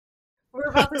We're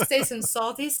about to say some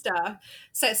salty stuff.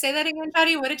 So say that again,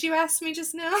 Jody. What did you ask me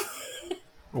just now?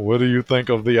 What do you think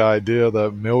of the idea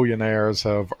that millionaires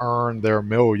have earned their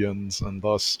millions and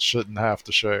thus shouldn't have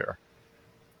to share?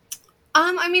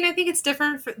 I mean, I think it's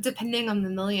different depending on the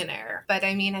millionaire, but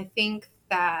I mean, I think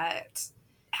that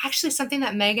actually something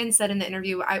that Megan said in the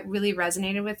interview I really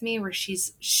resonated with me, where she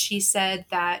said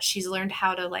that she's learned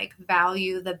how to like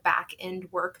value the back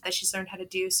end work that she's learned how to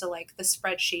do. So like the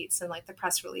spreadsheets and like the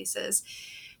press releases.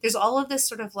 There's all of this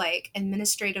sort of like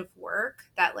administrative work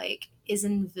that like is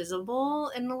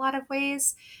invisible in a lot of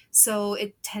ways. So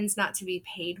it tends not to be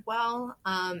paid well.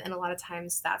 And a lot of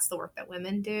times that's the work that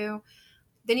women do.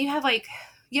 Then you have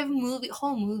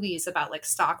whole movies about like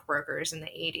stockbrokers in the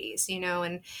 80s,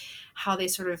 and how they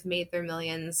sort of made their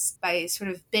millions by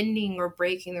sort of bending or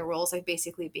breaking the rules, like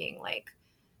basically being like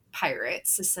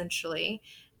pirates essentially.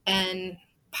 And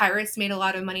pirates made a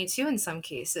lot of money too in some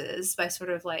cases by sort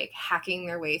of like hacking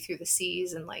their way through the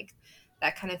seas and like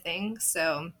that kind of thing.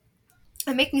 So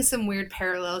I'm making some weird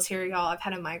parallels here, y'all. I've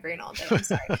had a migraine all day. I'm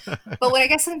sorry. But what I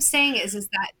guess I'm saying is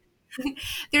that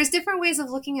there's different ways of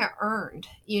looking at earned,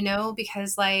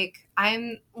 because like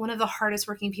I'm one of the hardest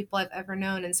working people I've ever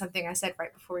known. And something I said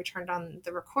right before we turned on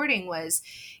the recording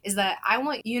is that I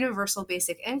want universal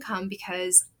basic income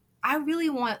because I really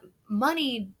want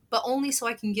money, but only so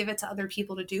I can give it to other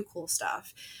people to do cool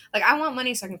stuff. Like I want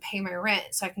money so I can pay my rent,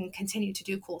 so I can continue to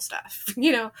do cool stuff.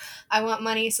 I want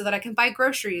money so that I can buy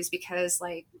groceries because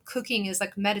like cooking is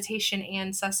like meditation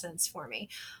and sustenance for me.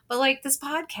 But like this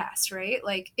podcast, right?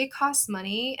 Like it costs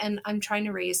money and I'm trying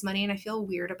to raise money and I feel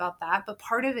weird about that. But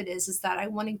part of it is that I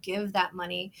want to give that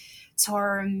money to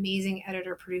our amazing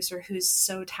editor producer who's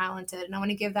so talented. And I want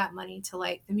to give that money to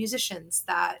like the musicians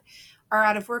that are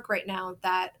out of work right now,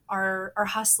 that are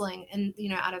hustling and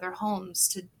out of their homes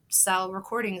to sell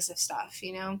recordings of stuff,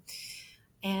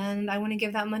 and I want to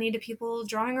give that money to people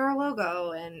drawing our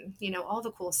logo and all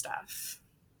the cool stuff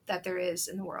that there is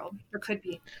in the world or could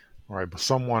be. Right, but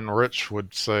someone rich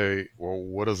would say, well,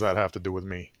 what does that have to do with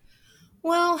me?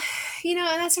 Well, and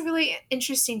that's a really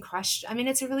interesting question. I mean,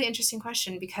 it's a really interesting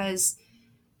question because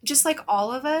just like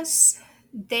all of us,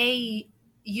 they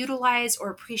utilize or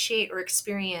appreciate or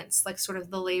experience like sort of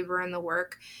the labor and the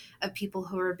work of people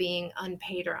who are being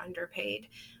unpaid or underpaid.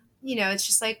 It's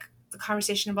just like the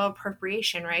conversation about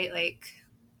appropriation, right? Like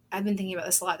I've been thinking about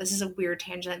this a lot. This is a weird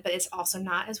tangent, but it's also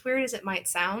not as weird as it might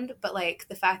sound. But like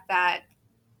the fact that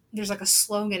there's like a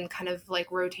slogan kind of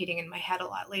like rotating in my head a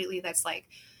lot lately that's like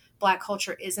black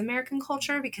culture is American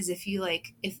culture, because if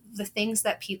the things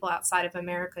that people outside of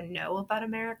America know about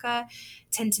America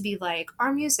tend to be like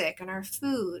our music and our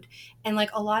food and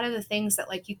like a lot of the things that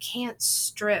like you can't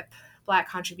strip black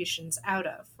contributions out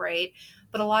of, right?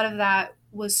 But a lot of that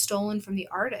was stolen from the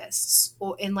artists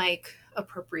or and like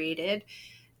appropriated,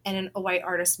 and a white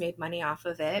artist made money off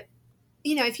of it.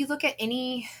 If you look at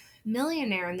any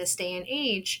millionaire in this day and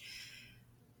age,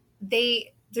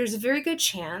 there's a very good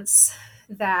chance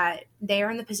that they are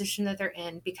in the position that they're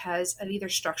in because of either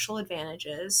structural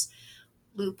advantages,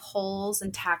 loopholes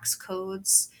and tax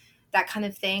codes, that kind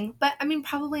of thing. But I mean,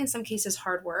 probably in some cases,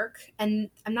 hard work.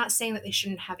 And I'm not saying that they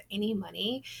shouldn't have any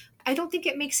money. I don't think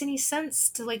it makes any sense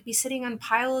to like be sitting on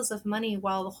piles of money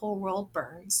while the whole world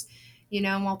burns,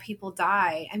 and while people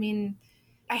die. I mean,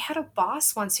 I had a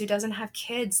boss once who doesn't have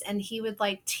kids and he would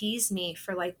like tease me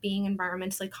for like being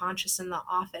environmentally conscious in the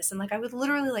office, and like I would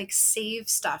literally like save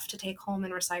stuff to take home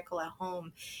and recycle at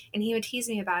home, and he would tease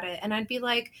me about it and I'd be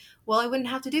like, well, I wouldn't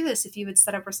have to do this if you would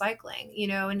set up recycling,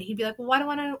 and he'd be like, well, why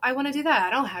do I want to do that? I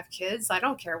don't have kids. I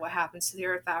don't care what happens to the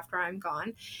earth after I'm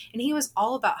gone. And he was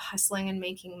all about hustling and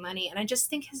making money, and I just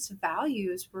think his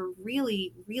values were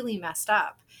really really messed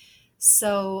up.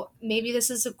 So maybe this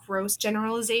is a gross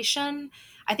generalization.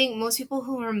 I think most people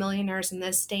who are millionaires in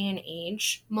this day and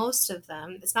age, most of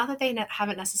them, it's not that they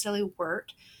haven't necessarily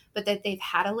worked, but that they've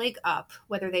had a leg up,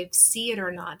 whether they see it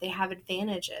or not. They have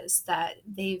advantages that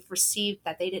they've received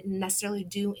that they didn't necessarily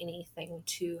do anything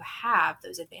to have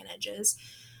those advantages,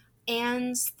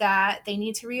 and that they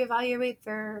need to reevaluate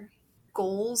their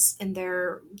goals and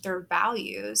their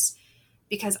values,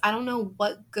 because I don't know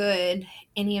what good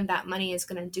any of that money is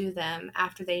going to do them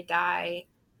after they die.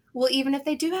 Well, even if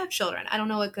they do have children, I don't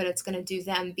know what good it's going to do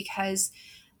them, because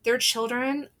their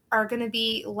children are going to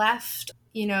be left,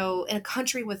 in a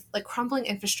country with like crumbling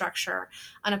infrastructure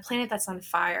on a planet that's on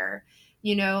fire,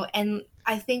 and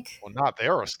I think, Well, not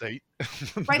their estate.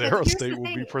 right, but Their here's estate the will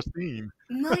be thing. pristine.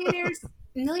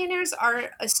 Millionaires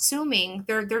are assuming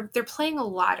they're playing a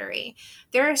lottery.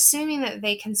 They're assuming that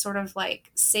they can sort of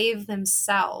like save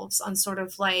themselves on sort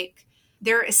of like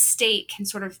their estate can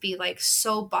sort of be like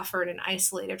so buffered and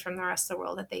isolated from the rest of the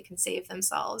world that they can save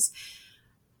themselves.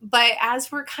 But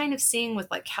as we're kind of seeing with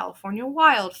like California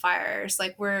wildfires,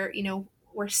 like where,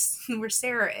 where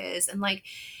Sarah is, and like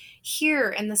here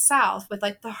in the South with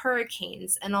like the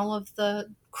hurricanes and all of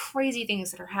the crazy things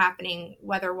that are happening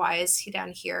weather wise down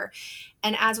here.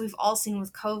 And as we've all seen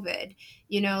with COVID,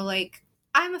 like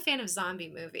I'm a fan of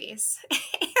zombie movies.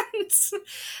 And,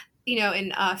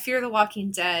 in Fear the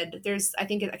Walking Dead, I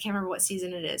can't remember what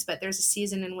season it is, but there's a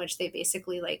season in which they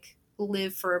basically like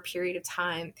live for a period of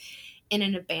time in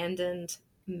an abandoned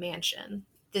mansion,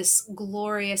 this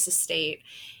glorious estate.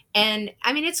 And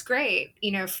I mean, it's great,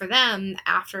 for them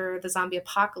after the zombie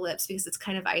apocalypse because it's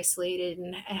kind of isolated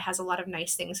and it has a lot of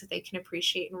nice things that they can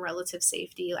appreciate in relative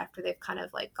safety after they've kind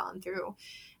of like gone through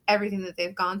everything that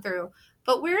they've gone through.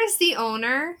 But where is the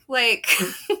owner? Like,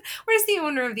 where's the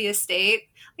owner of the estate?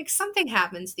 Like, something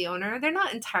happened to the owner. They're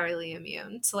not entirely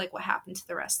immune to like what happened to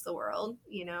the rest of the world.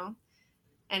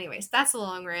 Anyways, that's a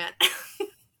long rant.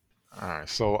 All right,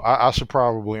 so I should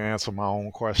probably answer my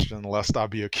own question, lest I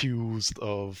be accused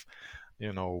of,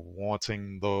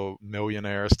 wanting the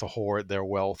millionaires to hoard their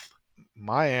wealth.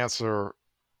 My answer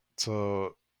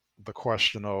to the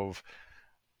question of,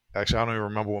 actually, I don't even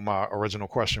remember what my original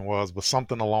question was, but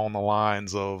something along the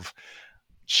lines of,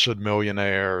 should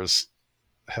millionaires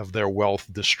have their wealth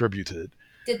distributed?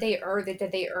 Did they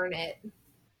earn it?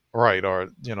 Right, or,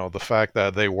 the fact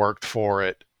that they worked for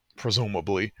it,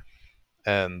 presumably,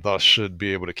 and thus should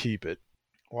be able to keep it.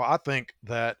 Well, I think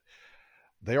that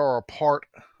they are a part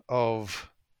of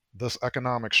this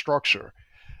economic structure.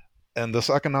 And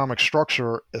this economic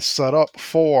structure is set up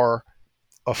for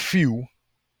a few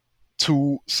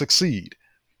to succeed.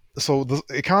 So the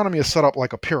economy is set up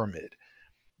like a pyramid.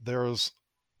 There's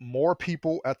more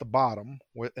people at the bottom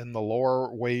in the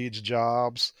lower wage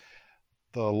jobs,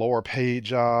 the lower paid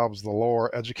jobs, the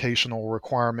lower educational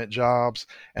requirement jobs.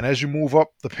 And as you move up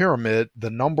the pyramid, the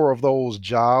number of those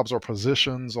jobs or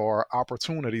positions or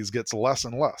opportunities gets less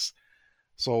and less.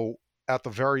 So at the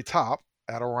very top,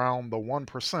 at around the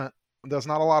 1%, there's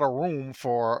not a lot of room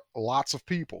for lots of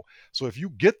people. So if you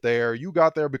get there, you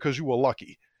got there because you were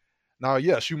lucky. Now,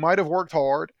 yes, you might have worked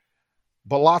hard,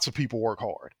 but lots of people work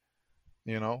hard.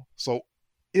 So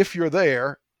if you're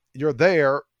there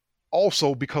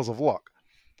also because of luck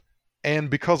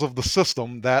and because of the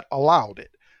system that allowed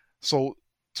it. So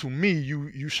to me,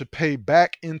 you should pay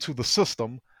back into the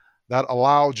system that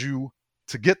allowed you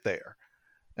to get there.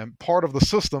 And part of the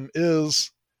system is,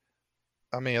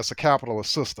 I mean, it's a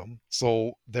capitalist system.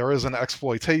 So there is an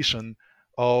exploitation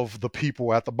of the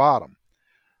people at the bottom.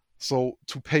 So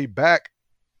to pay back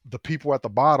the people at the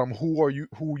bottom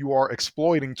who you are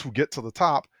exploiting to get to the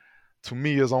top, to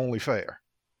me is only fair.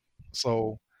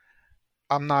 So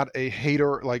I'm not a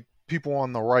hater. Like, people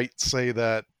on the right say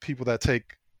that people that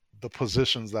take the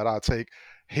positions that I take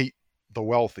hate the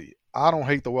wealthy. I don't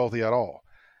hate the wealthy at all.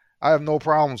 I have no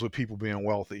problems with people being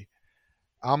wealthy.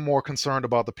 I'm more concerned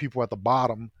about the people at the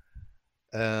bottom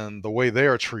and the way they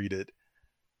are treated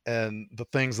and the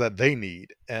things that they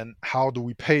need. And how do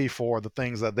we pay for the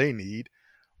things that they need?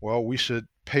 Well, we should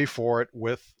pay for it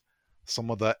with some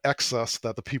of the excess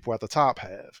that the people at the top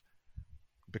have,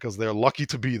 because they're lucky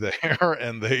to be there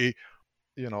and they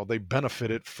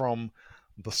benefited from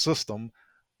the system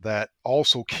that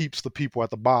also keeps the people at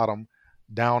the bottom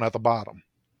down at the bottom.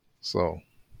 So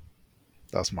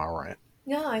that's my rant.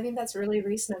 No, I think that's really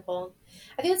reasonable.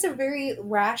 I think it's a very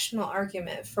rational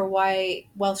argument for why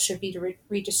wealth should be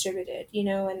redistributed,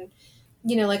 and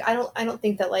like I don't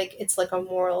think that like it's like a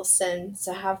moral sin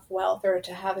to have wealth or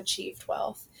to have achieved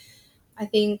wealth. I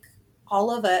think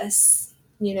all of us,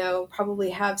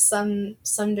 probably have some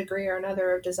degree or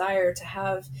another of desire to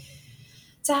have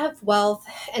wealth.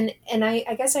 And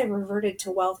I guess I reverted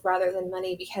to wealth rather than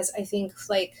money because I think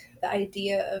like the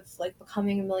idea of like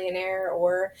becoming a millionaire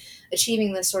or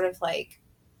achieving this sort of like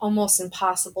almost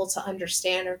impossible to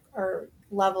understand or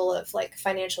level of like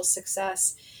financial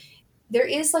success, there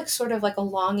is like sort of like a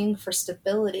longing for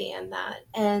stability in that.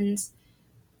 And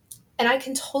I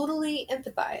can totally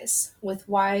empathize with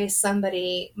why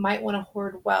somebody might want to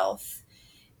hoard wealth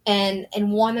and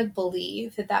want to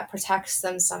believe that that protects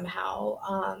them somehow,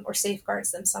 or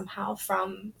safeguards them somehow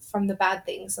from the bad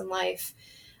things in life.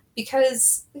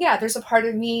 Because yeah, there's a part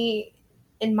of me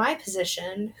in my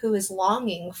position who is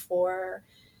longing for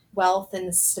wealth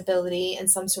and stability and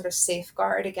some sort of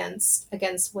safeguard against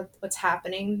what's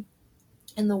happening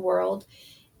in the world.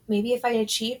 Maybe if I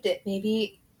achieved it,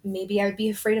 maybe I would be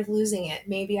afraid of losing it.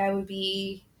 Maybe I would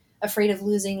be afraid of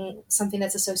losing something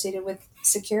that's associated with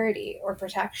security or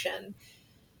protection.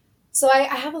 So I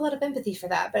have a lot of empathy for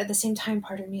that, but at the same time,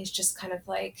 part of me is just kind of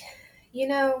like,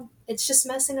 it's just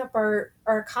messing up our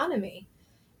economy,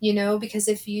 because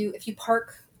if you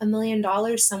park $1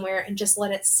 million somewhere and just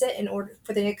let it sit in order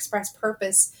for the express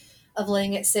purpose of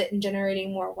letting it sit and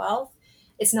generating more wealth,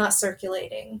 it's not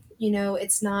circulating.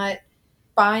 It's not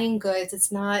buying goods,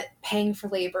 it's not paying for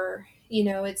labor,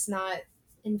 it's not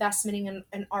investing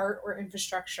in art or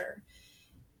infrastructure.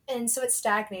 And so it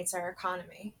stagnates our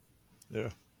economy.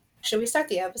 Yeah. Should we start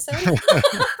the episode?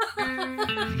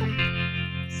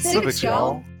 Civics,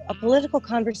 y'all. A political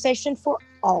conversation for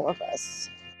all of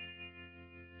us.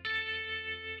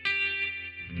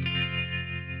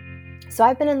 So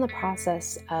I've been in the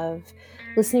process of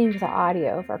listening to the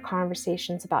audio of our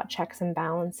conversations about checks and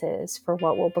balances for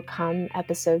what will become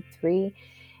episode 3.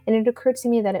 And it occurred to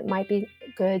me that it might be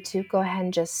good to go ahead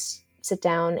and just sit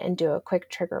down and do a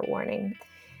quick trigger warning.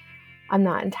 I'm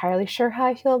not entirely sure how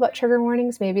I feel about trigger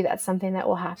warnings. Maybe that's something that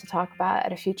we'll have to talk about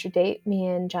at a future date, me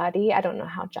and Jadi. I don't know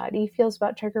how Jadi feels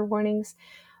about trigger warnings.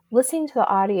 Listening to the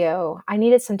audio, I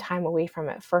needed some time away from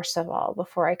it, first of all,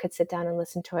 before I could sit down and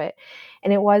listen to it.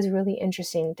 And it was really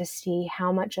interesting to see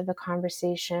how much of the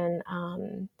conversation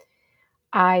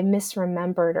I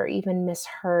misremembered or even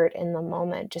misheard in the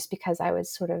moment, just because I was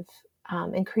sort of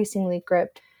increasingly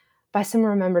gripped by some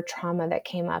remembered trauma that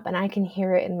came up. And I can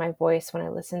hear it in my voice when I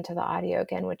listen to the audio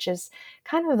again, which is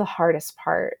kind of the hardest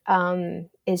part,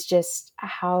 is just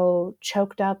how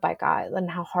choked up I got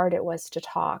and how hard it was to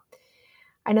talk.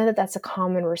 I know that that's a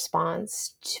common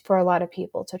response for a lot of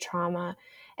people to trauma.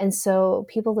 And so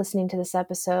people listening to this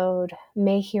episode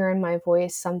may hear in my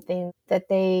voice something that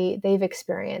they've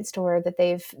experienced or that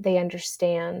they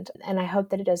understand. And I hope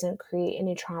that it doesn't create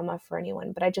any trauma for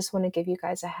anyone. But I just want to give you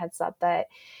guys a heads up that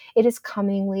it is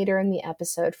coming later in the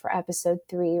episode for episode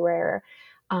 3, where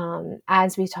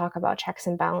as we talk about checks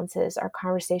and balances, our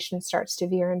conversation starts to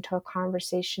veer into a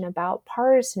conversation about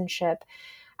partisanship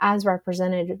as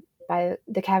represented by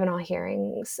the Kavanaugh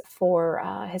hearings for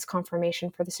his confirmation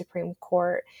for the Supreme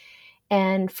Court.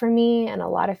 And for me and a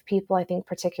lot of people, I think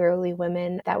particularly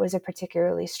women, that was a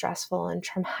particularly stressful and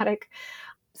traumatic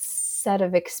set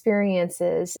of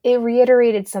experiences. It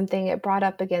reiterated something, it brought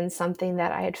up again something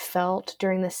that I had felt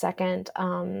during the second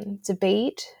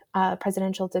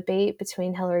presidential debate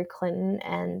between Hillary Clinton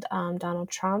and Donald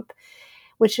Trump,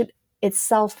 which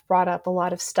itself brought up a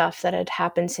lot of stuff that had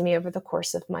happened to me over the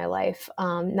course of my life.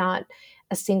 Not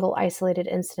a single isolated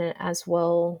incident, as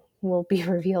will be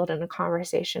revealed in a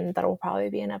conversation that will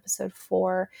probably be in episode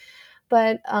 4,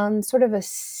 but sort of a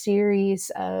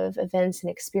series of events and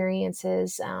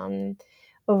experiences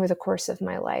over the course of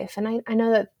my life. And I know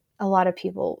that a lot of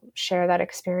people share that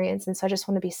experience, and so I just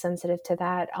want to be sensitive to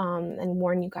that and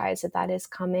warn you guys that that is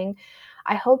coming.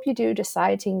 I hope you do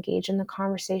decide to engage in the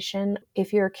conversation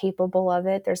if you're capable of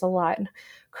it. There's a lot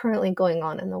currently going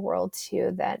on in the world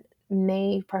too that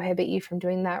may prohibit you from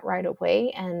doing that right away.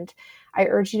 And I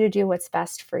urge you to do what's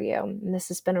best for you. And this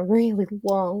has been a really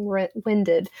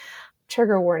long-winded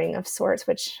trigger warning of sorts,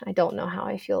 which I don't know how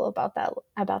I feel about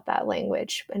that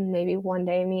language. And maybe one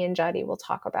day me and Jadi will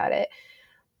talk about it.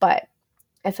 But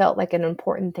I felt like an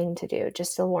important thing to do,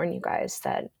 just to warn you guys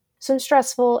that some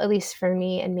stressful, at least for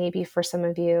me, and maybe for some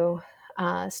of you,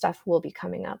 stuff will be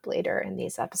coming up later in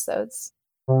these episodes.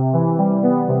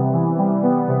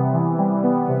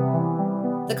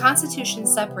 The Constitution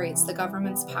separates the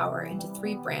government's power into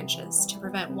 3 branches to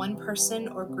prevent one person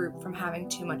or group from having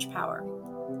too much power.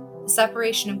 The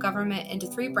separation of government into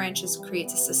 3 branches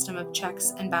creates a system of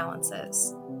checks and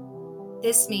balances.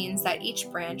 This means that each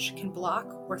branch can block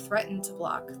or threaten to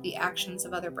block the actions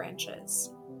of other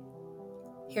branches.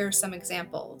 Here are some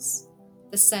examples.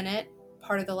 The Senate,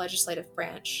 part of the legislative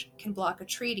branch, can block a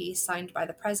treaty signed by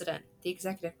the president, the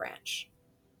executive branch.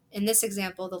 In this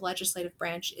example, the legislative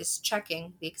branch is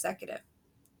checking the executive.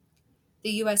 The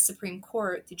U.S. Supreme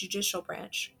Court, the judicial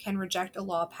branch, can reject a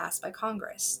law passed by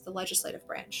Congress, the legislative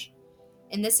branch.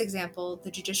 In this example,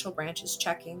 the judicial branch is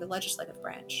checking the legislative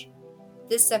branch.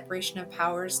 This separation of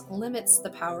powers limits the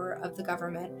power of the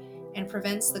government and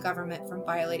prevents the government from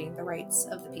violating the rights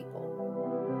of the people.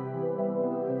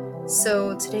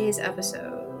 So today's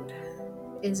episode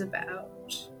is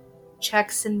about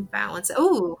checks and balances.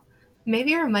 Oh,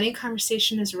 maybe our money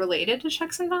conversation is related to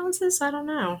checks and balances? I don't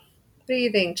know. What do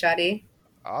you think, Jadi?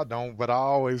 I don't, but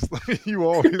you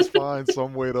always find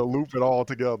some way to loop it all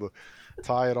together,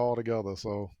 tie it all together.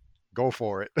 So go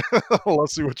for it.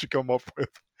 Let's see what you come up with.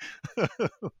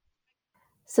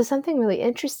 So something really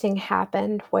interesting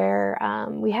happened where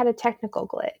we had a technical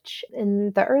glitch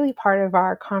in the early part of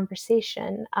our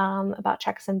conversation about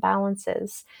checks and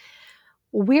balances.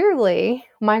 weirdly,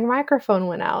 my microphone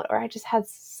went out, or I just had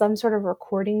some sort of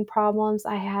recording problems.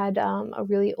 I had a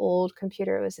really old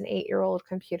computer. It was an 8-year-old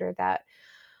computer that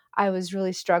I was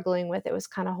really struggling with. It was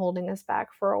kind of holding us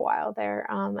back for a while there.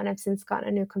 And I've since gotten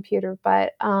a new computer,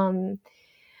 but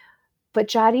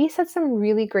Jadi said some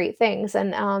really great things.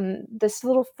 And this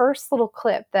first little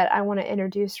clip that I want to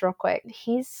introduce real quick,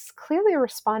 he's clearly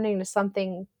responding to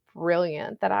something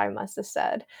brilliant that I must have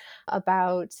said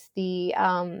about the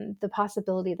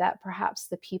possibility that perhaps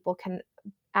the people can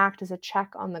act as a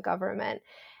check on the government.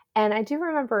 And I do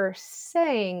remember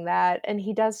saying that, and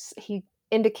he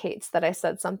indicates that I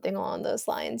said something along those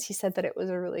lines. He said that it was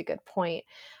a really good point.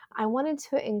 I want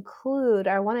to include,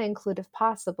 if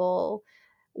possible,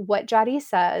 what Jadi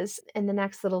says in the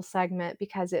next little segment,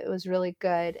 because it was really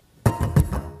good.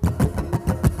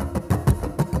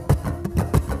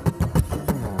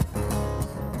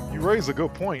 You raise a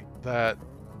good point that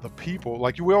the people,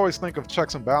 like we always think of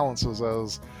checks and balances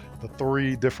as the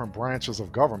 3 different branches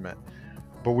of government,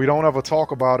 but we don't ever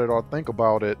talk about it or think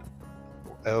about it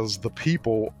as the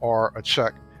people are a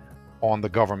check on the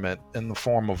government in the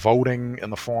form of voting, in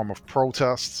the form of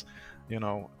protests, in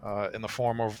the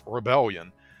form of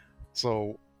rebellion.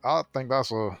 So I think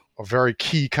that's a very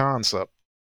key concept.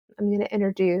 I'm going to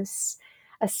introduce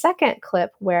a second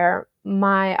clip where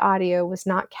my audio was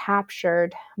not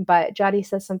captured, but Jadi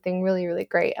says something really, really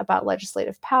great about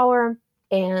legislative power.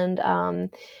 And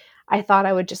I thought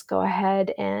I would just go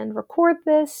ahead and record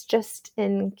this just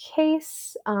in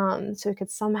case, so we could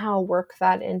somehow work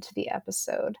that into the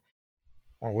episode.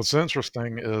 Well, what's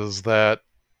interesting is that,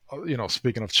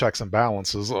 speaking of checks and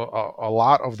balances, a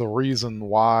lot of the reason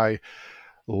why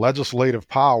legislative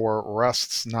power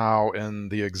rests now in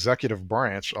the executive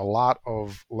branch, a lot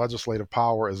of legislative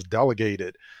power is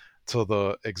delegated to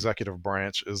the executive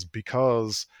branch, is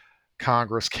because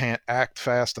Congress can't act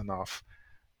fast enough.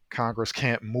 Congress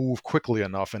can't move quickly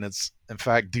enough, and it's in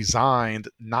fact designed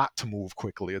not to move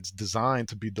quickly. It's designed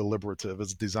to be deliberative.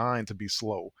 It's designed to be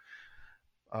slow.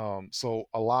 So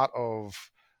a lot of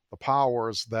the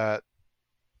powers that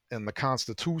in the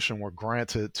Constitution were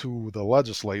granted to the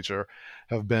legislature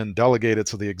have been delegated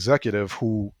to the executive,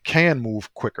 who can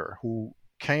move quicker, who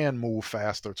can move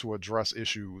faster to address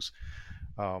issues.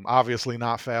 Obviously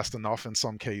not fast enough in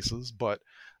some cases, but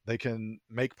they can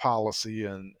make policy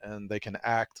and they can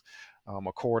act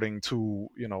according to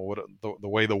what the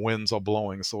way the winds are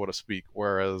blowing, so to speak,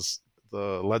 whereas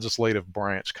the legislative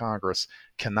branch, Congress,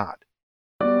 cannot.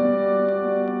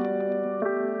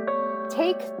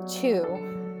 Take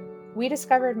 2. We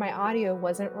discovered my audio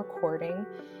wasn't recording,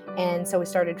 and so we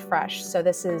started fresh. So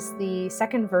this is the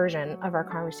second version of our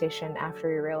conversation after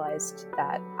we realized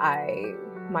that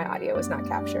my audio was not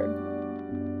captured.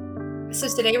 So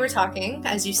today we're talking,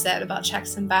 as you said, about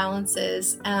checks and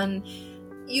balances. And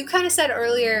you kind of said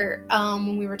earlier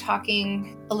when we were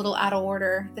talking a little out of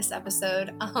order this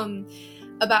episode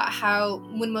about how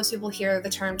when most people hear the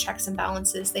term checks and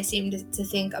balances, they seem to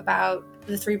think about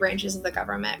the 3 branches of the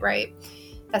government, right?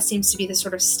 That seems to be the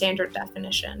sort of standard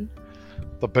definition.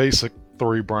 The basic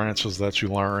 3 branches that you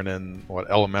learn in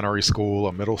elementary school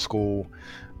or middle school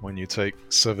when you take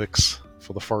civics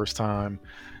for the first time.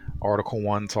 Article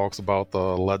 1 talks about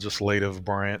the legislative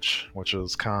branch, which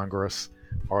is Congress.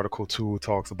 Article 2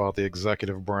 talks about the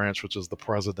executive branch, which is the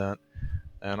president.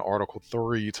 And Article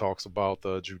 3 talks about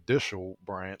the judicial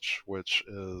branch, which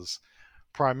is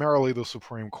primarily the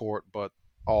Supreme Court, but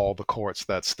all the courts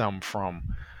that stem from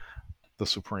the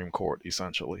Supreme Court,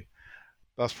 essentially.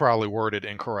 That's probably worded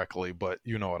incorrectly, but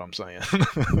you know what I'm saying.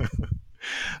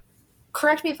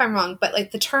 Correct me if I'm wrong,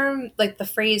 but the term, the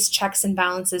phrase checks and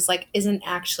balances, isn't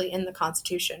actually in the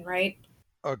Constitution, right?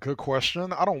 A good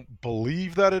question. I don't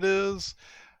believe that it is.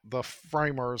 The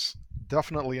framers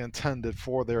definitely intended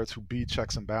for there to be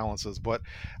checks and balances, but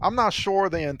I'm not sure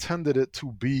they intended it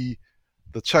to be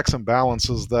the checks and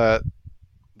balances that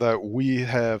we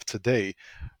have today.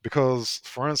 Because,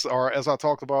 for instance, or as I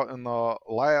talked about in the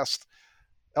last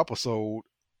episode,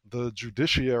 the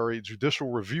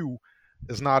judicial review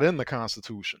is not in the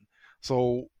Constitution.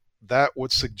 So that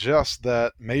would suggest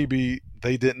that maybe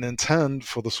they didn't intend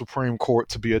for the Supreme Court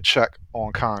to be a check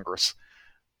on Congress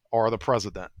or the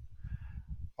president.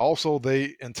 Also,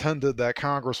 they intended that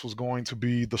Congress was going to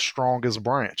be the strongest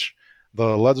branch.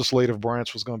 The legislative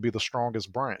branch was going to be the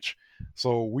strongest branch.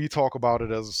 So we talk about it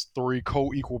as 3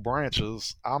 co-equal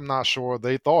branches. I'm not sure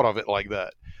they thought of it like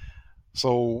that.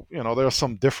 So, there's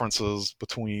some differences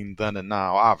between then and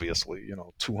now, obviously.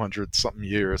 200 something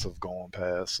years have gone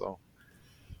past. So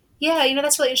yeah,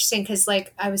 that's really interesting, because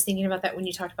I was thinking about that when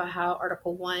you talked about how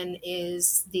Article 1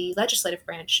 is the legislative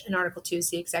branch and Article 2 is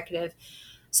the executive.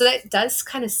 So that does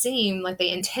kind of seem like they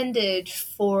intended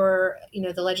for,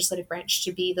 the legislative branch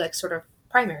to be like sort of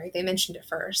primary. They mentioned it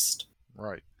first.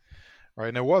 Right. Right.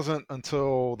 And it wasn't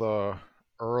until the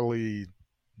early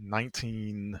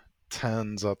 1910s,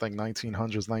 I think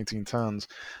 1900s, 1910s,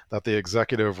 that the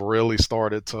executive really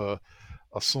started to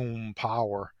assume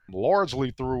power,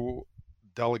 largely through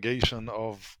delegation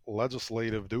of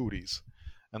legislative duties.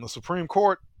 And the Supreme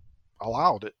Court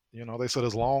allowed it. They said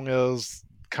as long as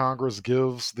Congress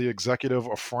gives the executive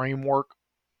a framework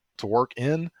to work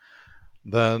in,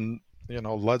 then,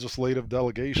 legislative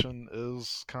delegation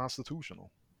is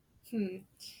constitutional.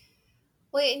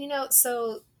 Well, and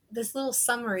so this little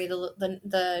summary,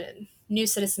 the new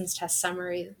citizens test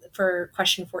summary for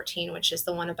question 14, which is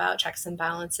the one about checks and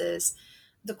balances.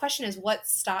 The question is, what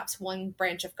stops one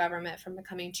branch of government from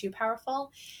becoming too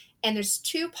powerful? And there's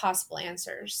two possible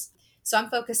answers. So I'm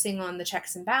focusing on the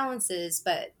checks and balances,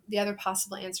 but the other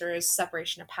possible answer is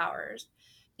separation of powers.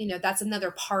 That's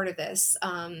another part of this,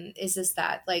 is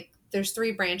that like there's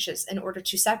three branches in order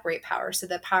to separate power so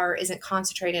that power isn't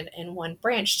concentrated in one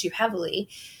branch too heavily,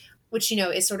 which,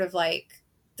 is sort of like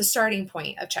the starting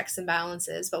point of checks and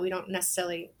balances, but we don't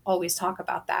necessarily always talk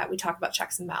about that. We talk about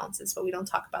checks and balances, but we don't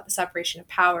talk about the separation of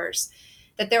powers,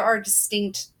 that there are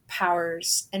distinct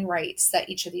powers and rights that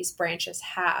each of these branches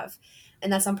have.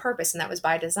 And that's on purpose, and that was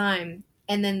by design.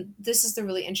 And then this is the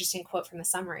really interesting quote from the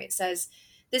summary. It says,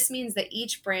 this means that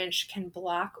each branch can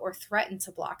block or threaten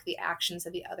to block the actions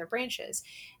of the other branches.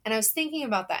 And I was thinking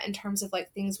about that in terms of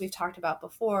like things we've talked about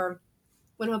before.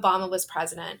 When Obama was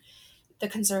president, the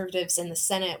conservatives in the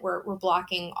Senate were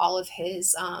blocking all of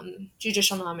his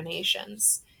judicial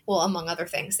nominations. Well, among other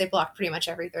things, they blocked pretty much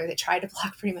everything. They tried to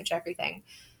block pretty much everything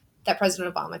that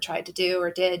President Obama tried to do or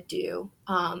did do.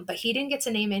 But he didn't get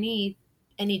to name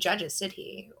any judges, did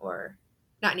he? Or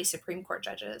not any Supreme Court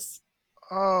judges.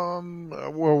 Well,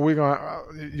 you're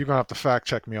gonna have to fact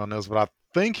check me on this, but I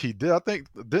think he did.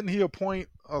 Didn't he appoint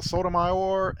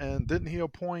Sotomayor, and didn't he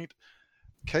appoint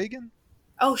Kagan?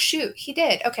 Oh shoot, he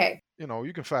did. Okay.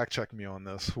 You can fact check me on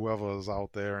this, whoever is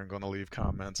out there and going to leave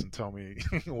comments and tell me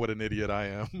what an idiot I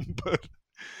am. But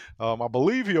I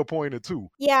believe he appointed two.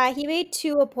 Yeah, he made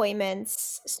two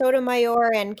appointments,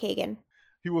 Sotomayor and Kagan.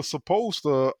 He was supposed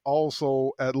to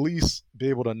also at least be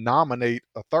able to nominate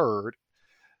a third,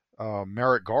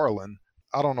 Merrick Garland.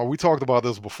 I don't know. We talked about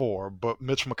this before, but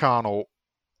Mitch McConnell,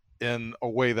 in a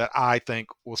way that I think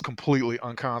was completely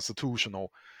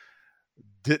unconstitutional,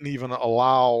 didn't even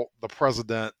allow the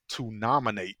president to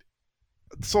nominate.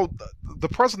 So the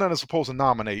president is supposed to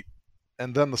nominate,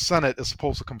 and then the Senate is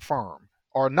supposed to confirm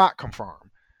or not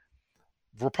confirm.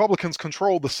 Republicans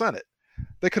control the Senate.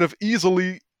 They could have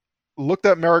easily looked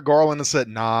at Merrick Garland and said,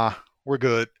 nah, we're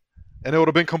good. And it would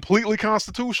have been completely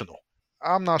constitutional.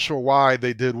 I'm not sure why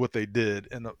they did what they did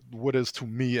in what is, to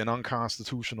me, an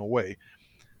unconstitutional way.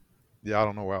 Yeah, I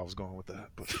don't know where I was going with that.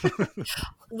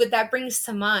 What that brings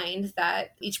to mind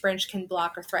that each branch can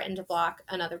block or threaten to block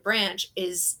another branch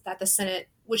is that the Senate,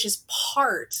 which is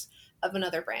part of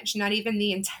another branch, not even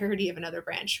the entirety of another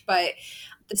branch, but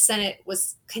the Senate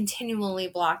was continually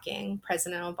blocking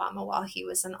President Obama while he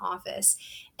was in office.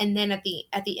 And then at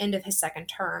the end of his second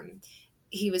term,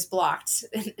 he was blocked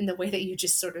in the way that you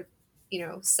just sort of,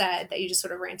 said, that you just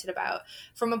sort of ranted about,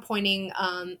 from appointing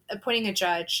a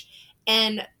judge.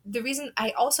 And the reason I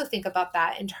also think about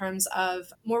that in terms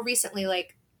of more recently,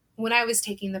 like when I was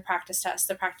taking the practice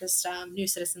new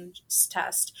citizens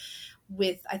test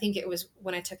with, I think it was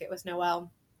when I took it with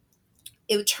Noelle,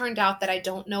 it turned out that I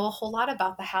don't know a whole lot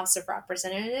about the House of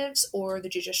Representatives or the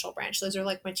judicial branch. Those are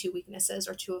like my two weaknesses,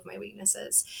 or two of my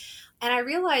weaknesses. And I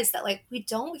realized that like we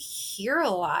don't hear a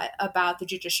lot about the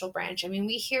judicial branch. I mean,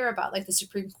 we hear about like the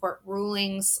Supreme Court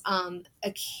rulings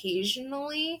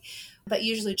occasionally, but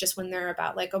usually just when they're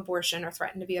about like abortion or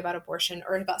threaten to be about abortion,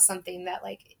 or about something that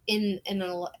like in an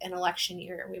election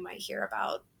year we might hear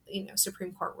about,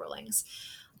 Supreme Court rulings.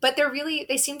 But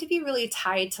they seem to be really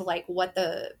tied to like what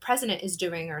the president is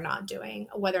doing or not doing,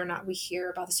 whether or not we hear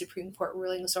about the Supreme Court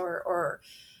rulings or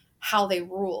how they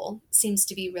rule seems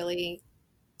to be really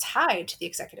tied to the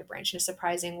executive branch in a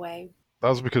surprising way.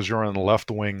 That's because you're in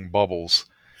left-wing bubbles.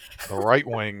 The right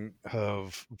wing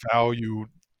have valued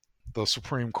the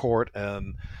Supreme Court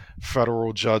and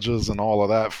federal judges and all of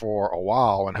that for a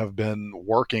while, and have been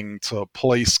working to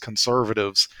place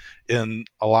conservatives in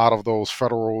a lot of those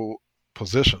federal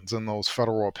positions, in those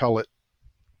federal appellate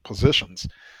positions.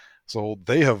 So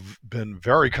they have been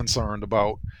very concerned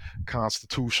about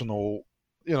constitutional,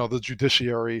 the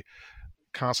judiciary,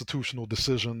 constitutional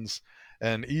decisions,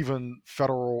 and even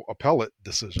federal appellate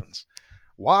decisions,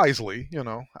 wisely.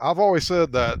 I've always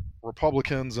said that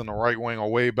Republicans and the right wing are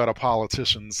way better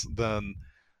politicians than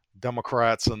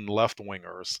Democrats and left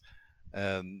wingers.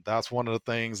 And that's one of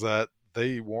the things that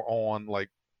they were on like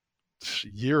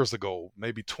years ago,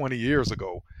 maybe 20 years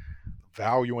ago,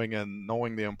 valuing and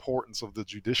knowing the importance of the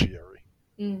judiciary.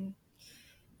 Mm.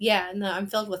 Yeah, no, I'm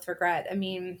filled with regret. I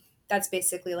mean, that's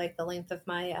basically like the length of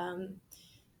my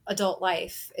adult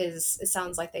life is. It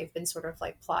sounds like they've been sort of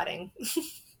like plotting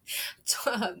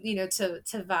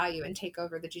to value and take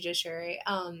over the judiciary.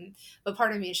 But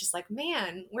part of me is just like,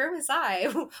 man, where was I?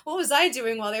 What was I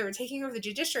doing while they were taking over the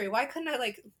judiciary? Why couldn't I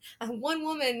like one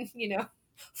woman,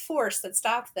 force that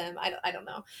stopped them? I don't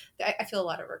know. I feel a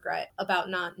lot of regret about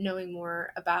not knowing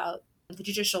more about the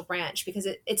judicial branch, because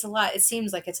it's a lot. It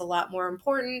seems like it's a lot more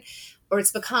important, or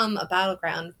it's become a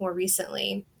battleground more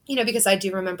recently. Because I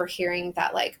do remember hearing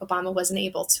that like Obama wasn't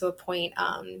able to appoint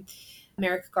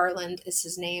Merrick Garland is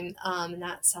his name, and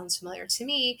that sounds familiar to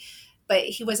me. But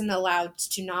he wasn't allowed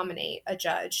to nominate a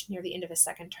judge near the end of his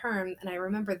second term. And I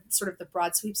remember sort of the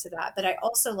broad sweeps of that. But I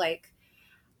also I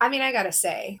gotta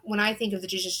say, when I think of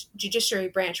the judiciary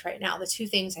branch right now, the two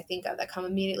things I think of that come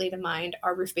immediately to mind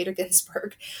are Ruth Bader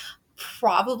Ginsburg,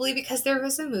 probably because there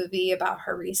was a movie about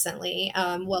her recently.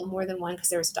 Well, more than one, because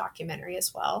there was a documentary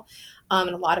as well, and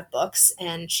a lot of books,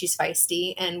 and she's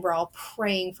feisty, and we're all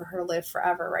praying for her to live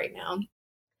forever right now.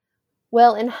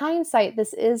 Well, in hindsight,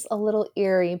 this is a little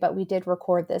eerie, but we did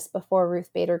record this before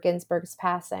Ruth Bader Ginsburg's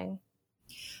passing.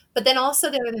 But then also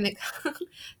the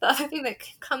other thing that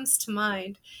comes to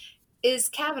mind is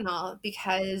Kavanaugh,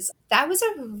 because that was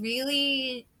a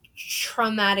really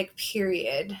traumatic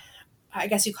period. I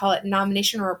guess you call it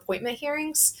nomination or appointment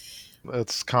hearings.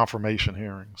 It's confirmation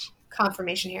hearings.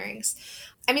 Confirmation hearings.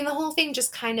 I mean, the whole thing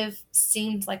just kind of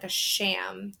seemed like a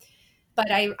sham. But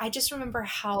I just remember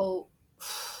how...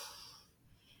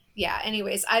 Yeah,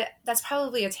 anyways, that's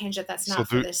probably a tangent that's not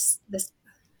for this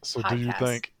So podcast. Do you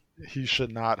think he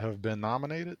should not have been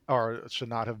nominated or should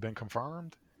not have been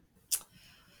confirmed?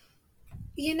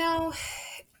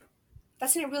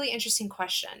 That's a really interesting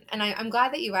question. And I'm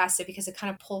glad that you asked it, because it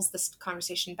kind of pulls this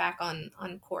conversation back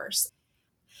on course.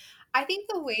 I think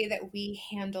the way that we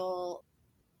handle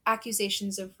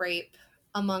accusations of rape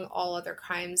among all other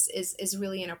crimes is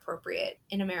really inappropriate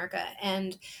in America.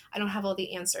 And I don't have all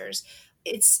the answers.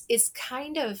 It's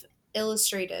kind of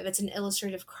illustrative. It's an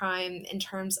illustrative crime in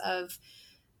terms of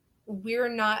we're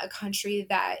not a country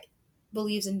that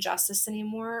believes in justice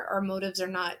anymore. Our motives are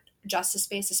not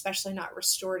justice-based, especially not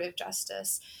restorative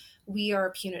justice. We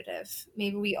are punitive.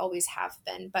 Maybe we always have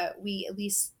been, but we at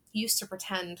least used to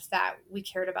pretend that we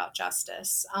cared about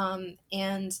justice.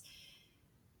 And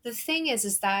the thing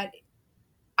is that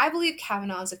I believe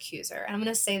Kavanaugh's accuser, and I'm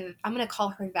going to call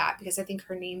her that because I think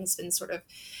her name has been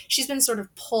she's been sort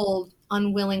of pulled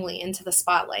unwillingly into the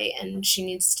spotlight, and she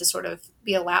needs to sort of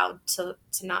be allowed to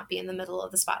not be in the middle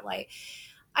of the spotlight.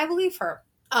 I believe her.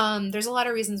 There's a lot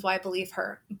of reasons why I believe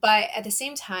her, but at the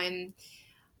same time,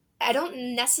 I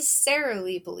don't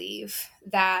necessarily believe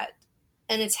that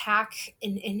an attack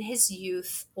in his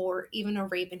youth, or even a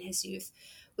rape in his youth,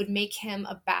 would make him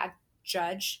a bad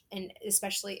judge, and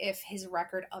especially if his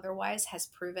record otherwise has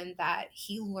proven that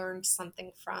he learned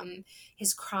something from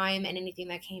his crime and anything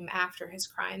that came after his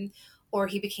crime, or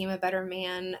he became a better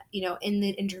man, in the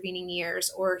intervening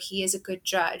years, or he is a good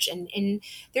judge. And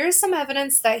there is some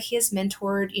evidence that he has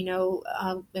mentored,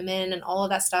 women and all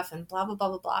of that stuff and blah, blah, blah,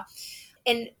 blah, blah.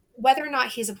 And whether or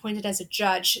not he's appointed as a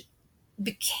judge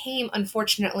became,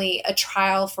 unfortunately, a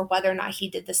trial for whether or not he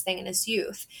did this thing in his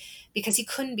youth, because he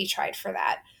couldn't be tried for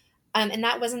that. And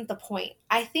that wasn't the point.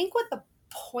 I think what the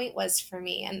point was for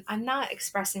me, and I'm not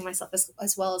expressing myself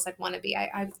as well as I want to be.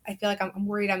 I feel like I'm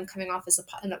worried I'm coming off as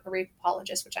a rape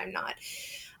apologist, which I'm not.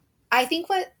 I think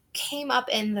what came up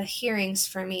in the hearings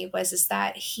for me is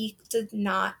that he did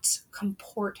not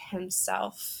comport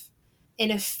himself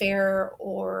in a fair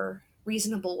or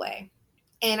reasonable way.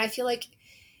 And I feel like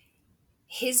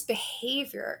his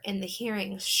behavior in the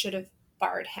hearings should have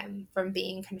barred him from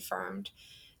being confirmed,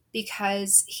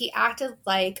 because he acted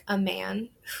like a man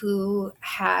who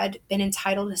had been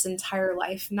entitled his entire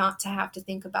life not to have to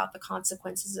think about the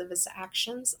consequences of his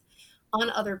actions on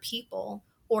other people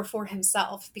or for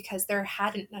himself, because there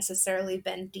hadn't necessarily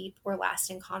been deep or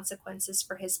lasting consequences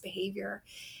for his behavior.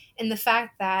 And the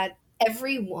fact that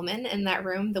every woman in that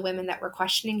room, the women that were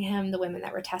questioning him, the women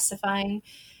that were testifying,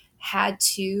 had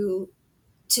to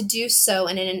do so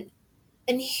in an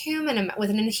with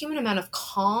an inhuman amount of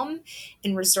calm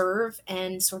and reserve,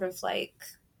 and sort of like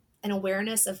an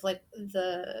awareness of like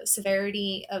the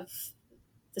severity of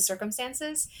the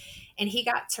circumstances. And he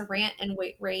got to rant and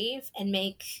rave and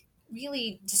make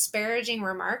really disparaging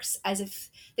remarks, as if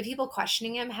the people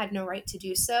questioning him had no right to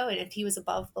do so, and if he was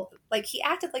above the, like, he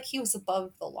acted like he was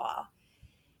above the law.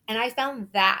 And I found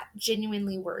that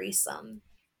genuinely worrisome.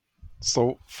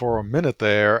 So for a minute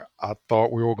there, I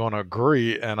thought we were going to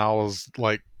agree, and I was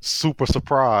like super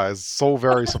surprised, so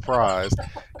very surprised,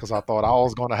 because I thought I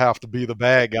was going to have to be the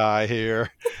bad guy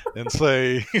here and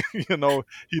say,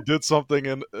 he did something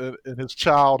in his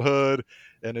childhood,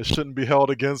 and it shouldn't be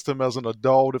held against him as an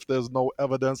adult if there's no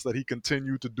evidence that he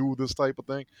continued to do this type of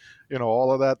thing.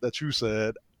 All of that you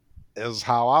said is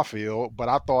how I feel, but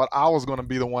I thought I was going to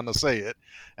be the one to say it,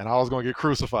 and I was going to get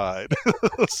crucified.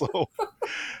 So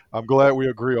I'm glad we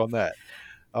agree on that.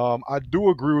 I do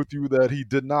agree with you that he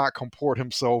did not comport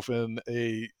himself in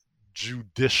a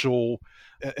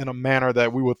manner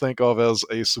that we would think of as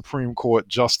a Supreme Court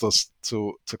justice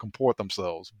to comport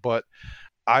themselves. But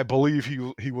I believe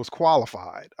he was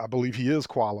qualified. I believe he is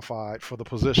qualified for the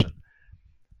position.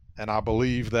 And I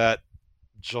believe that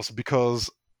just because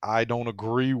I don't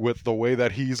agree with the way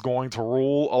that he's going to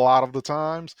rule a lot of the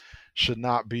times should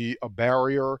not be a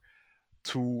barrier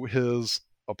to his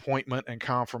appointment and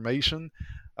confirmation.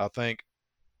 I think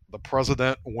the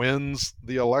president wins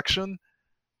the election,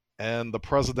 and the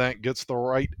president gets the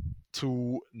right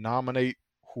to nominate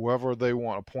whoever they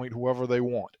want, appoint whoever they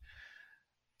want.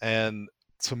 And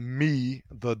to me,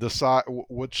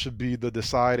 what should be the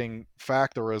deciding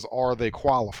factor is, are they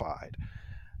qualified?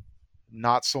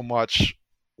 Not so much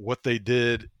what they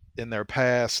did in their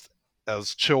past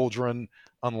as children,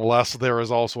 unless there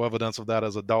is also evidence of that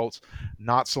as adults.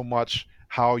 Not so much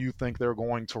how you think they're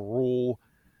going to rule.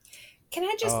 From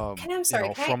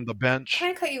the bench.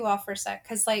 Can I cut you off for a sec?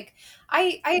 Because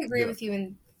I agree with you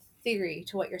in theory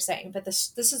to what you're saying, but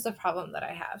this is the problem that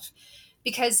I have,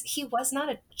 because he was not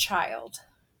a child.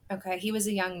 Okay, he was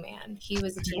a young man. He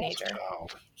was a teenager.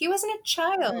 He wasn't a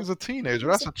child. He was a teenager.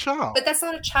 That's a child. But that's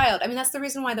not a child. I mean, that's the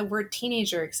reason why the word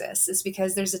teenager exists, is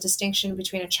because there's a distinction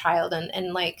between a child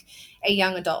and like a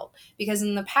young adult. Because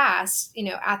in the past,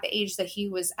 at the age that he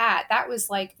was at, that was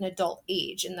like an adult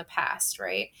age in the past,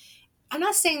 right? I'm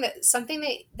not saying that something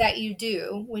that you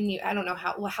do when you, I don't know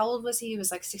how old was he? He was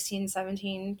like 16,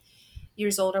 17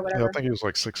 years old or whatever. Yeah, I think he was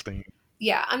like 16.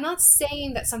 Yeah, I'm not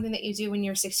saying that something that you do when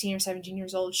you're 16 or 17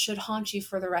 years old should haunt you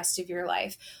for the rest of your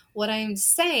life. What I'm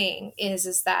saying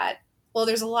is that, well,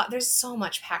 there's so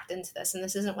much packed into this, and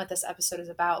this isn't what this episode is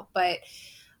about, but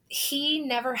he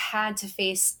never had to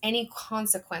face any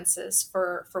consequences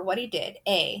for what he did,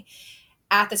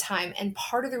 at the time. And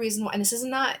part of the reason why, and this is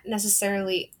not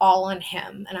necessarily all on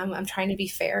him, and I'm trying to be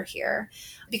fair here,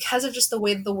 because of just the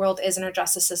way that the world is and our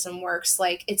justice system works,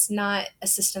 like, it's not a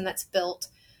system that's built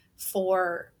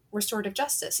for restorative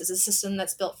justice. It's a system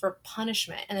that's built for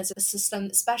punishment, and it's a system,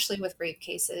 especially with rape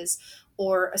cases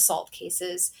or assault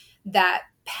cases, that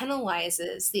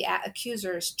penalizes the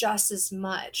accusers just as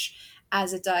much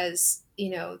as it does,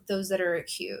 those that are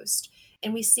accused.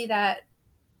 And we see that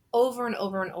over and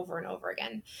over and over and over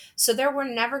again. So there were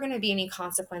never going to be any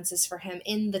consequences for him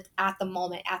at the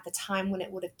moment, at the time when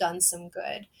it would have done some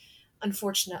good,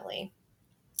 unfortunately,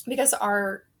 because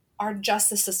our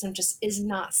justice system just is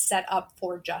not set up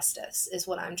for justice, is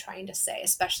what I'm trying to say,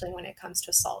 especially when it comes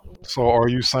to assault. So are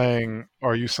you saying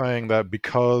that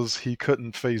because he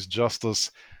couldn't face justice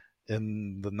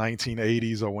in the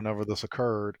 1980s or whenever this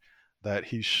occurred, that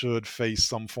he should face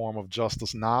some form of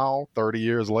justice now, 30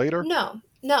 years later? No,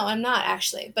 I'm not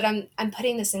actually, but I'm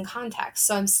putting this in context.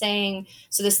 So I'm saying,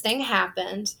 so this thing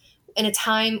happened in a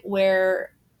time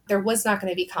where there was not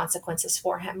going to be consequences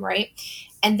for him, right?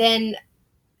 And then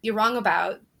You're Wrong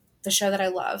About, the show that I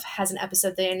love, has an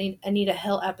episode, the Anita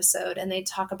Hill episode, and they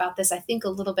talk about this, I think, a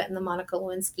little bit in the Monica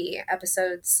Lewinsky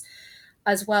episodes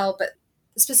as well, but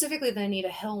specifically the Anita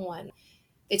Hill one.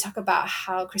 They talk about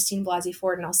how Christine Blasey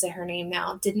Ford, and I'll say her name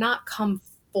now, did not come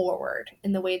forward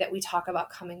in the way that we talk about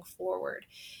coming forward.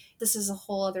 This is a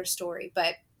whole other story,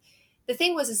 but the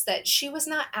thing is that she was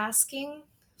not asking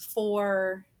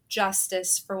for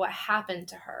justice for what happened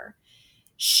to her.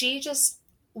 She just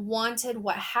wanted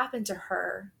what happened to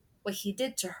her, what he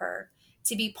did to her,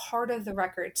 to be part of the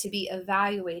record, to be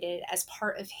evaluated as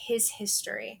part of his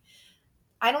history.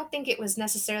 I don't think it was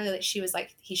necessarily that she was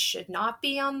like, he should not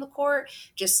be on the court.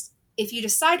 Just, if you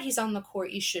decide he's on the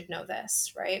court, you should know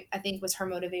this, right? I think was her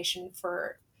motivation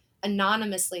for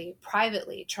anonymously,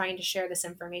 privately trying to share this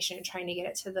information and trying to get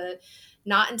it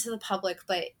not into the public,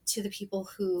 but to the people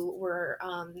who were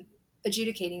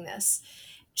adjudicating this.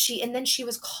 And then she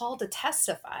was called to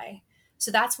testify.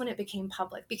 So that's when it became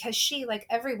public, because she, like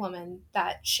every woman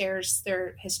that shares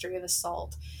their history of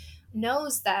assault,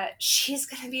 knows that she's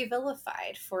going to be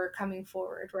vilified for coming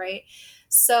forward, right?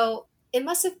 So it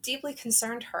must have deeply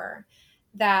concerned her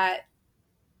that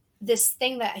this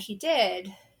thing that he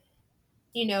did,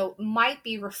 might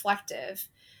be reflective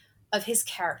of his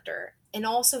character and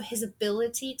also his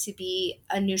ability to be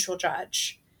a neutral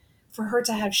judge. For her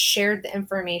to have shared the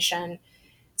information,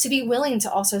 to be willing to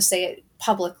also say it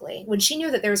publicly when she knew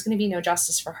that there was going to be no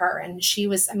justice for her. And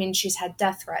she's had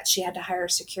death threats. She had to hire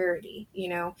security,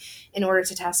 in order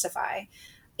to testify.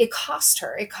 It cost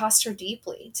her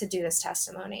deeply to do this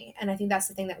testimony. And I think that's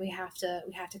the thing that we have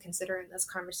to consider in this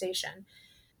conversation.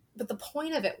 But the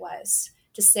point of it was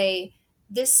to say,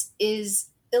 this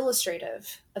is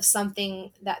illustrative of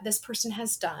something that this person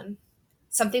has done,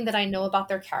 something that I know about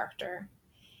their character.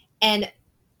 And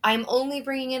I'm only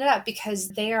bringing it up because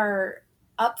they are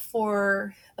up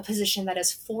for a position that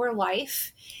is for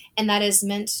life and that is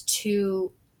meant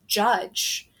to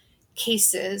judge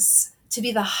cases, to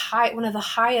be one of the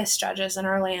highest judges in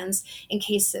our lands in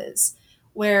cases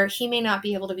where he may not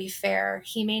be able to be fair.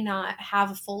 He may not have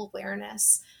a full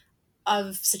awareness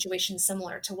of situations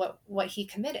similar to what he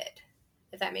committed,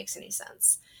 if that makes any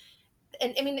sense.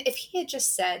 And I mean, if he had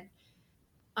just said,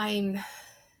 I'm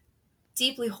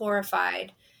deeply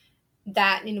horrified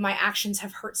that my actions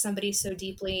have hurt somebody so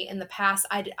deeply in the past.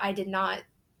 I did not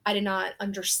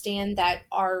understand that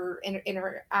our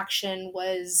interaction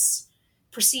was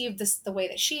perceived the way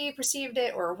that she perceived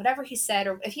it, or whatever he said,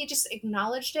 or if he just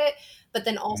acknowledged it, but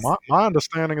then also My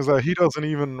understanding is that he doesn't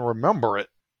even remember it.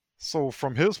 So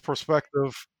from his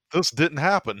perspective, this didn't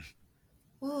happen.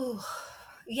 Ooh,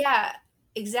 yeah,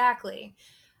 exactly.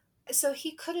 So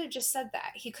he could have just said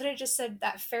that. He could have just said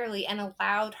that fairly and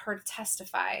allowed her to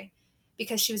testify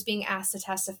because she was being asked to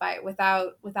testify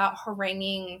without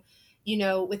haranguing,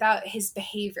 without his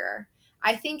behavior.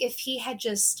 I think if he had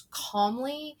just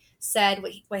calmly said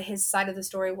what his side of the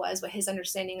story was, what his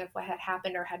understanding of what had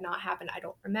happened or had not happened, I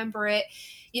don't remember it.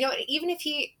 Even if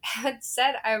he had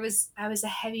said I was a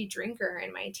heavy drinker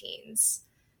in my teens,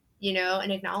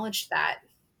 and acknowledged that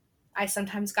I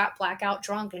sometimes got blackout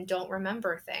drunk and don't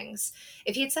remember things.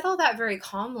 If he had said all that very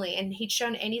calmly and he'd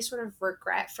shown any sort of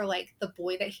regret for the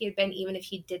boy that he had been, even if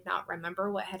he did not remember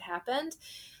what had happened,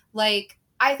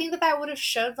 I think that would have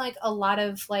showed a lot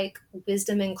of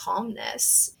wisdom and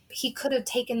calmness. He could have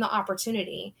taken the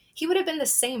opportunity. He would have been the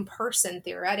same person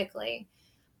theoretically,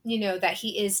 that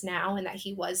he is now and that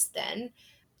he was then,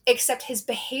 except his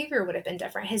behavior would have been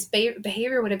different. His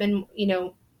behavior would have been,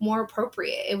 more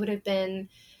appropriate. It would have been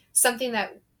something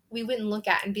that we wouldn't look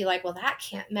at and be like, well,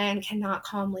 man cannot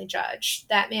calmly judge.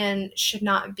 That man should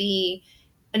not be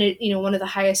one of the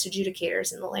highest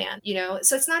adjudicators in the land,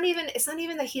 So it's not even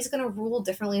that he's going to rule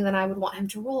differently than I would want him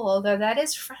to rule, although that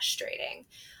is frustrating,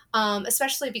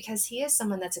 especially because he is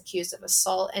someone that's accused of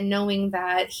assault, and knowing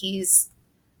that he's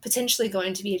potentially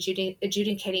going to be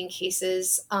adjudicating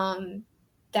cases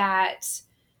that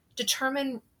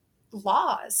determine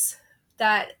laws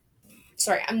that.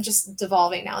 Sorry, I'm just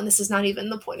devolving now, and this is not even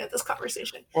the point of this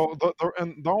conversation. Well,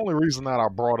 the only reason I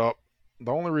brought up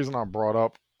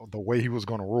the way he was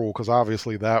going to rule, because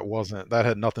obviously that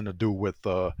had nothing to do with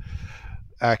the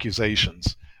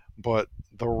accusations, but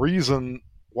the reason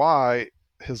why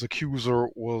his accuser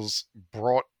was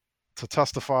brought to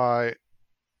testify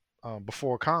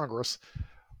before Congress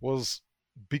was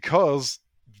because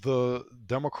the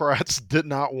Democrats did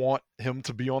not want him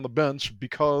to be on the bench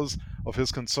because of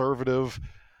his conservative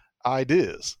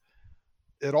ideas.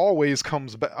 It always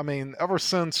comes back. I mean, ever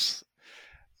since,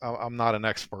 I'm not an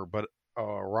expert, but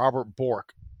Robert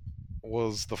Bork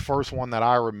was the first one that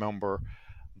I remember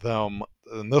them,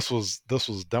 and this was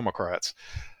Democrats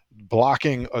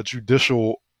blocking a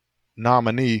judicial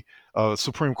nominee, a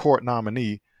Supreme Court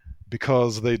nominee,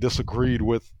 because they disagreed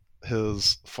with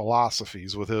his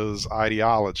philosophies, with his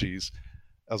ideologies,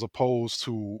 as opposed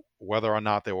to whether or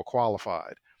not they were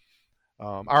qualified.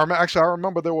 I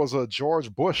remember there was a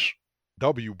George Bush,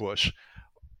 W. Bush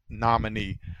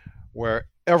nominee, where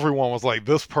everyone was like,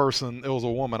 this person, it was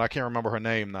a woman, I can't remember her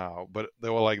name now, but they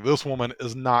were like, this woman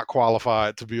is not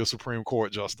qualified to be a Supreme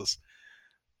Court justice.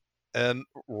 And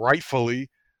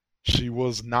rightfully, she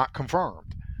was not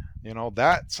confirmed.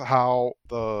 That's how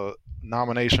the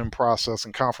nomination process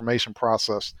and confirmation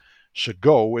process should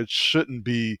go. It shouldn't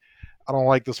be, I don't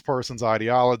like this person's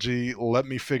ideology, let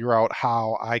me figure out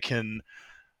how I can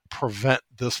prevent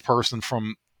this person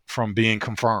from being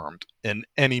confirmed in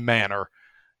any manner,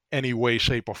 any way,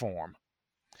 shape, or form.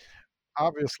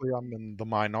 Obviously, I'm in the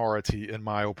minority in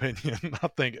my opinion. I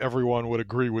think everyone would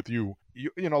agree with you.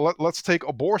 Let's take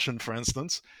abortion, for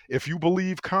instance. If you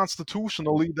believe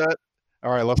constitutionally that,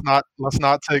 all right, let's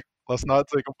not Let's not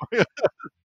take a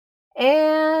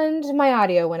And my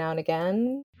audio went out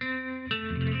again.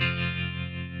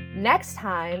 Next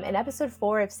time, in episode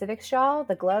 4 of Civics, y'all,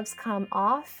 the gloves come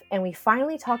off and we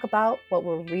finally talk about what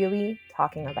we're really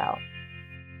talking about.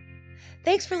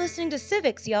 Thanks for listening to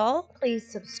Civics, y'all. Please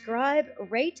subscribe,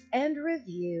 rate, and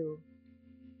review.